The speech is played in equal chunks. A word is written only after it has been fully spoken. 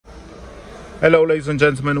Hello ladies and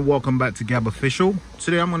gentlemen, and welcome back to Gab Official.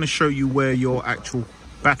 Today I'm going to show you where your actual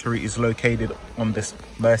battery is located on this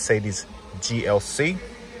Mercedes GLC.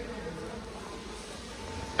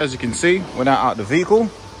 As you can see, we're now out of the vehicle.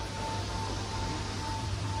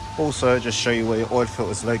 Also, just show you where your oil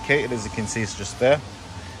filter is located. As you can see, it's just there.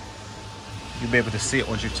 You'll be able to see it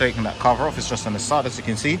once you've taken that cover off. It's just on the side. As you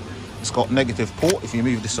can see, it's got negative port. If you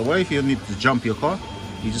move this away, if you need to jump your car,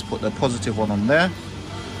 you just put the positive one on there.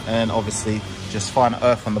 And obviously just find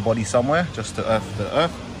earth on the body somewhere, just to earth the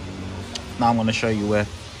earth. Now I'm going to show you where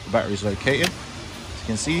the battery is located. As you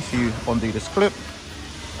can see, if you undo this clip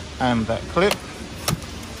and that clip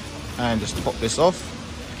and just pop this off,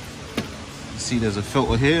 you see there's a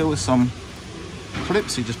filter here with some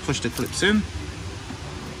clips. You just push the clips in,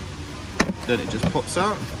 then it just pops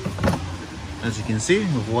out. As you can see,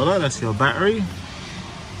 voila, that's your battery,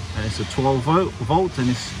 and it's a 12 volt and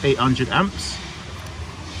it's 800 amps.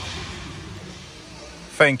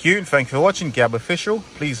 Thank you for watching Gab Official.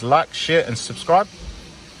 Please like, share and subscribe.